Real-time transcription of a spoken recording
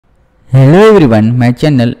Hello everyone, my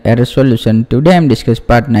channel Error Solution. Today I am discussing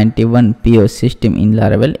part 91 POS System in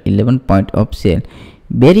Laravel 11 point of sale.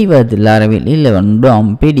 Barryvdh Laravel 11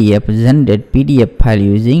 DOM PDF generate PDF file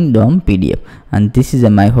using DOM PDF, and this is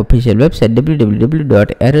my official website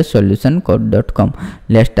www.errorsolutioncode.com.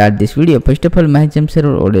 Let's start this video. First of all, my gem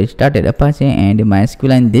server already started Apache and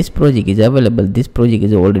MySQL, and this project is available. This project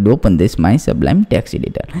is already open. This my Sublime text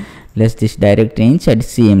editor. Let's this directory inside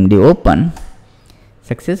CMD open.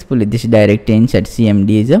 Successfully this directory inside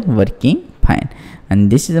CMD is working fine, and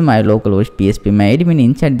this is my localhost PSP my admin.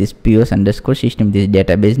 Inside this POS underscore system, this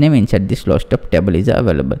database name inside this list of table is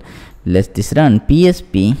available. Let's this run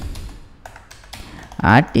PSP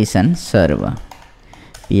artisan server.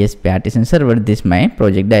 PSP artisan server, this my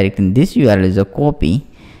project directory. This URL is a copy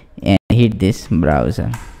and hit this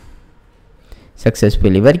browser.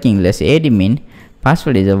 Successfully working. Let's admin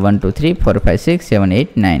password is a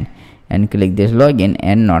 123456789 and click this login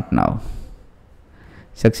and not now.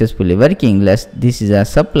 Successfully working. This is a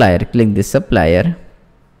supplier. Click this supplier.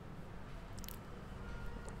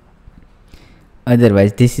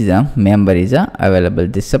 Otherwise this is a member is a available.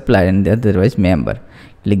 This supplier and otherwise member.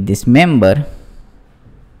 Click this member.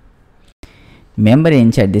 Member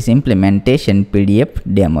inside this implementation PDF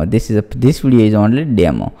demo. This video is only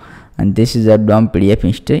demo, and this is a DOM PDF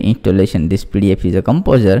installation. This PDF is a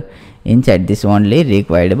composer. Inside this only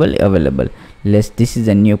requireable available. This is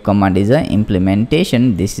a new command is a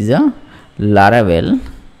implementation. This is a Laravel.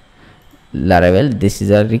 This is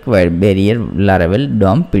a required barrier Laravel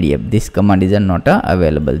DOM PDF. This command is a not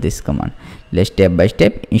available. This command. Let's step by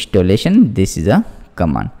step installation. This is a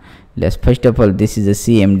command. Let's first of all, this is a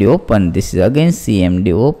CMD open. This is again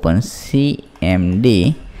CMD open.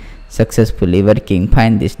 CMD successfully working.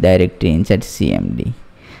 Find this directory inside CMD,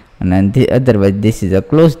 and then otherwise this is a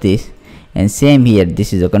close this, and same here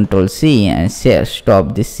this is a control C and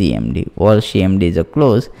stop this CMD. All CMD is a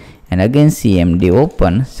close, and again CMD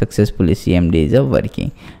open. Successfully CMD is a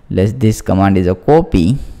working. This command is a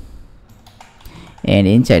copy and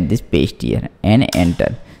inside this paste here and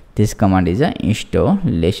enter. This command is a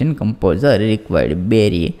installation composer required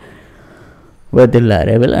Barryvdh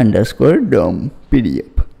Laravel underscore DOM PDF.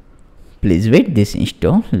 Please wait this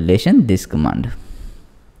installation. This command.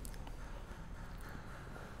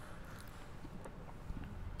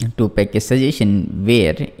 Two package suggestion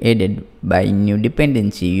were added by new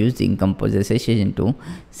dependency using composer suggestion to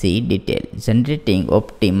see detail. Generating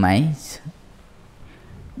optimize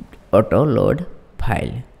auto load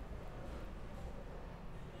file.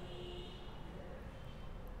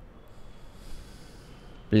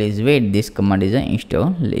 Please wait, this command is an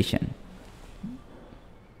installation.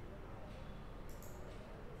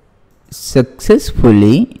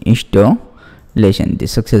 Successfully installation.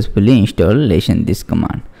 This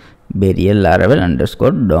command Barryvdh Laravel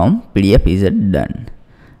underscore DOM PDF is done,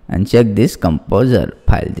 and check this composer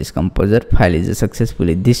file. This composer file is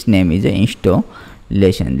successfully, this name is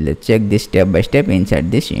installation. Let's check this step by step inside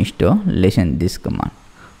this installation. This command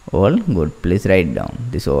all good. Please write down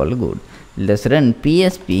this all good. Let's run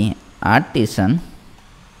PSP artisan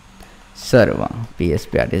server.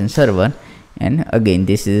 And again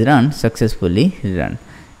this is run, successfully run,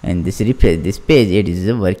 and this refresh this page. It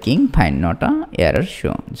is working fine, not a error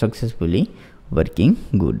shown. Successfully working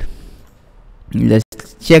good.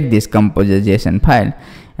 Let's check this composer JSON file,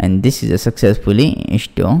 and this is a successfully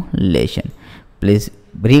installation. Please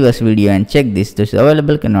reverse video and check this. This is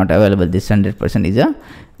available, cannot available. This 100% is a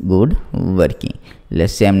good working.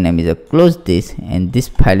 Let's same name is a close this, and this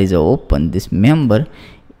file is a open. This member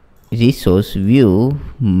resource view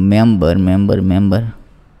member.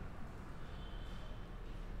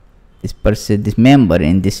 This member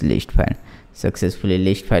in this list file. Successfully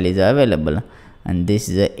list file is available, and this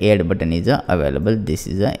is a add button is available. This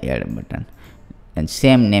is a add button, and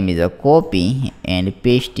same name is a copy and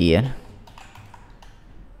paste here,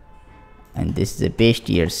 and this is a paste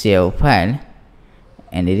here. Save file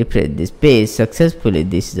and refresh this page. Successfully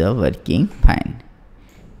this is a working fine,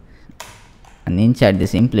 and inside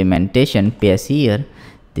this implementation paste here,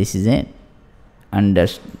 this is a and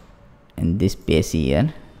this paste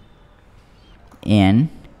here and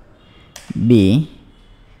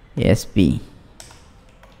BSP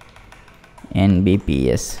and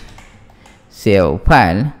BPS. Save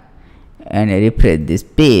file and refresh this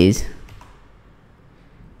page.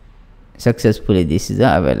 Successfully this is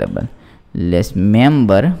available. Let's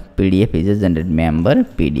member PDF is a generated member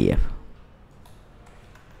PDF.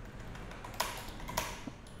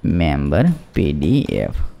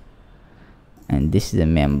 And this is a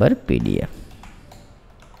member PDF.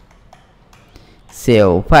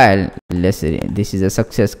 Save file. This is a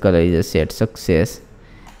success color is a set success.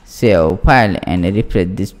 save file and refresh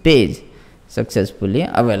this page. Successfully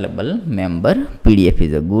available member PDF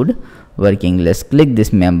is a good working. Let's click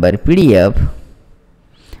this member PDF,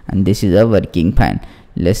 and this is a working file.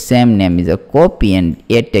 Let's same name is a copy, and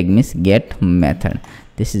a tag means get method.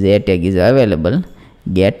 This is a tag is available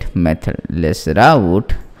get method. Let's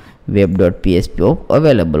route web.php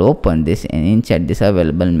available, open this and inside this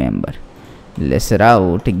available member. Let's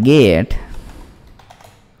route get,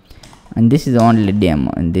 and this is only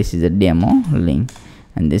demo, and this is a demo link,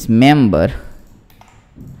 and this member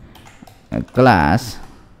class,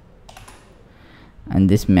 and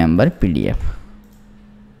this member PDF.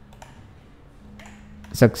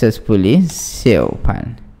 Successfully save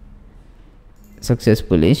file.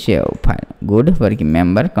 Successfully save file. Good working.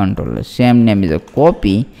 Member controller, same name is a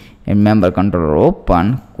copy, and member controller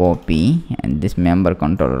open, copy, and this member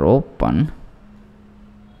controller open,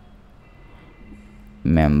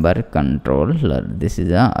 member controller. This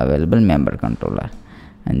is a available member controller,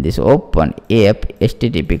 and this open app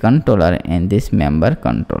http controller, and this member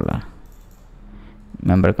controller.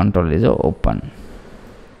 Member controller is open.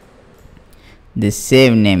 This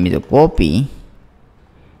save name is a copy,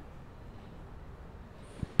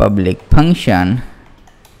 public function,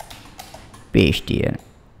 paste here,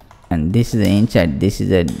 and this is inside. This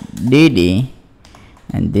is a dd,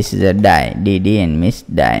 and this is a die, dd and miss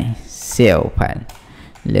die. Save file.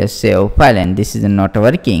 Let's save file, and this is not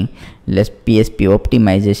working. Let's PHP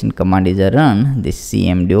optimization command is a run. This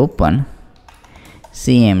cmd open,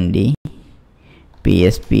 cmd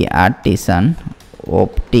PHP artisan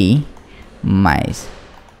optimize.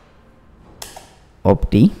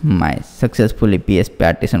 Successfully PHP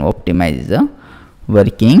artisan optimize is a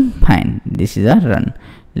working fine. This is a run.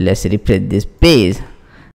 Let's refresh this page.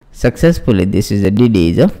 Successfully this is a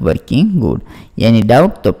dd is a working good. Any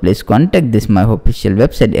doubt, so please contact this my official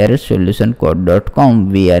website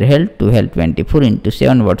errorsolutioncode.com. We are held to help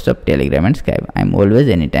 24/7 WhatsApp, Telegram and Skype. I am always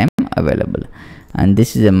anytime available. And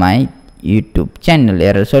this is my YouTube channel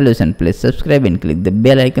Error Solution. Please subscribe and click the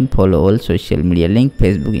bell icon. Follow all social media link,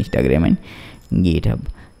 Facebook, Instagram and GitHub.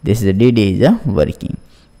 This is a dd is a working.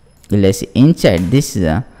 Let's inside this is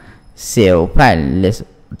a save file. Let's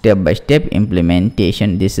step by step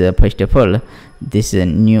implementation. This is a first of all, this is a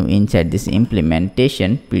new inside this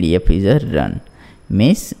implementation PDF is a run.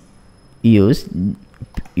 Means use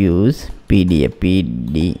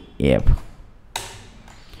PDF.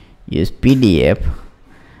 Use PDF,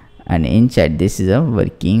 and inside this is a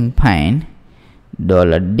working fine.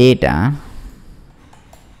 $data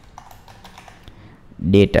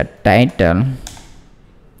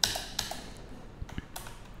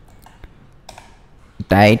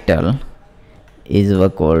title is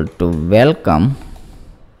equal to welcome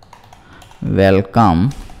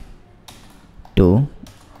to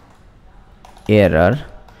error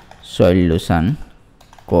solution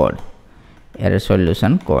code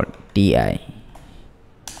TI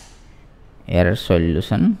error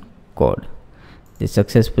solution code. The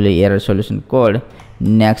successfully error solution code.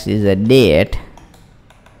 Next is a date,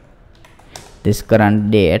 this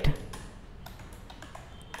current date,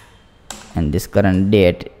 and this current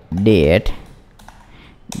date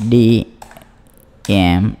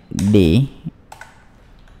DMDY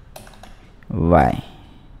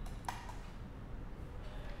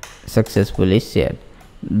successfully set.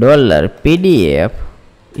 $PDF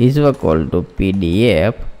is equal to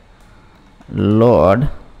PDF load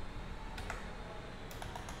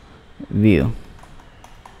view,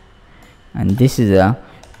 and this is a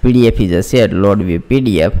PDF is a set load view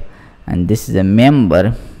PDF, and this is a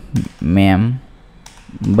member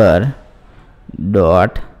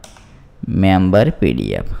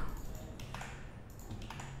PDF.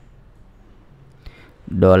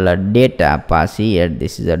 $data pass here.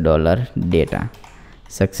 This is a $data.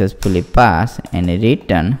 Successfully pass and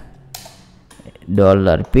return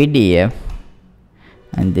 $PDF,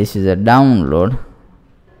 and this is a download,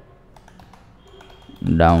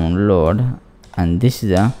 and this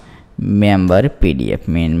is a member PDF,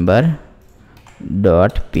 member.pdf.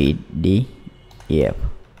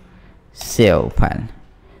 Save file.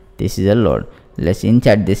 This is a load. Let's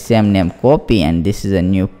insert the same name, copy, and this is a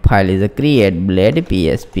new file is a create blade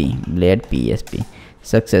PHP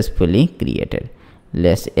successfully created.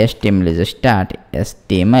 Let's HTML is a start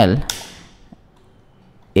HTML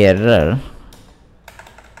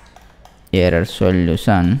error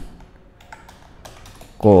solution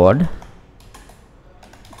code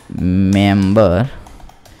member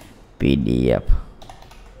PDF,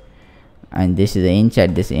 and this is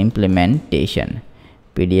inside this implementation.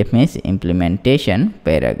 PDF means implementation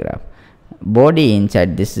paragraph. Body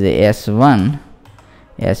inside this is S1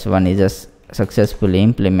 is a successful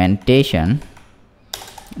implementation.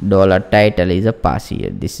 Dollar title is a pass here.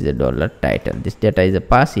 This is a dollar title. This data is a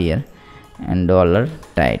pass here, and dollar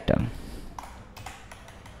title.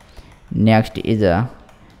 Next is a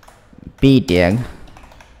p tag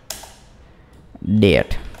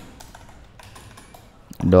date,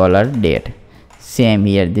 dollar date. Same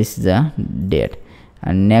here, this is a date.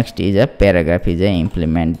 And next is a paragraph, is a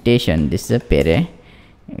implementation. This is a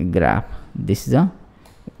paragraph. This is a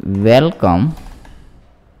welcome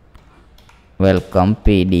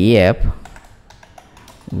PDF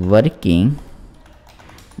working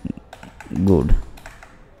good.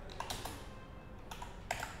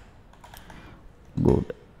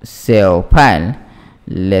 Save file.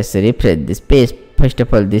 Let's refresh this page. First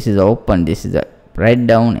of all, this is open. This is a write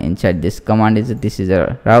down. Inside this command is this is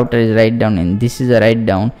a router is write down, and this is a write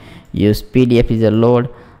down. Use PDF is a load,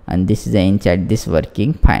 and this is a inside this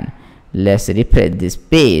working fine. Let's refresh this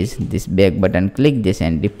page. This back button, click this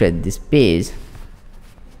and refresh this page.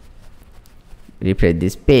 Refresh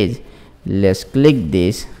this page. Let's click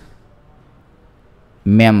this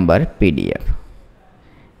member PDF.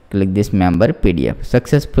 Click this member PDF.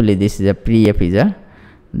 Successfully, this is a PDF is a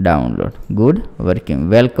download. Good working.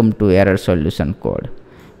 Welcome to error solution code.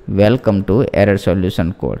 Welcome to error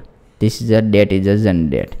solution code. This is a date is a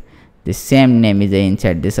generate. The same name is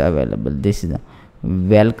inside this available. This is a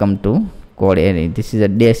welcome to code area. This is a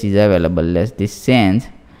dash is available. Let's this change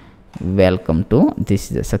welcome to.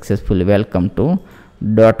 This is a successfully welcome to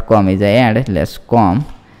 .com is a add. Let's com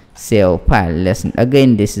save file. Let's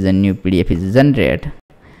again this is a new PDF is generate,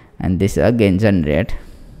 and this again generate,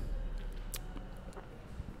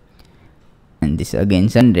 and this again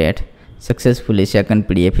generate. Successfully second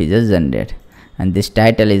PDF is a generate, and this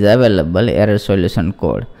title is available error solution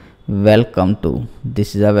code. Welcome to.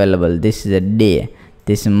 This is available. This is a day,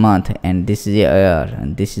 this month, and this is a year,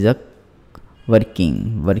 and this is a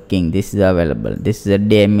working. This is available. This is a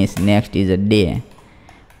day means next is a day.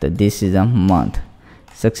 So this is a month.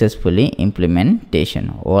 Successfully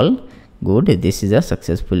implementation. All good. This is a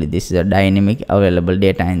successfully. This is a dynamic available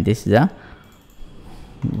data, and this is a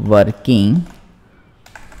working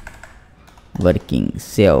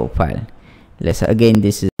save file. Let's again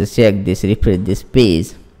this is a check this, refresh this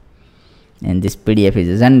page, and this PDF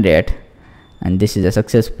is generate, and this is a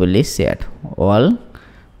successfully set. All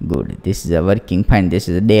good. This is a working fine. This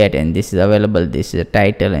is a date, and this is available. This is a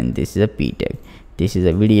title, and this is a p tag. This is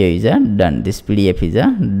a video is a done. This PDF is a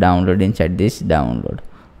download inside this download.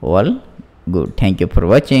 All good. Thank you for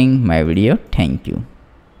watching my video. Thank you.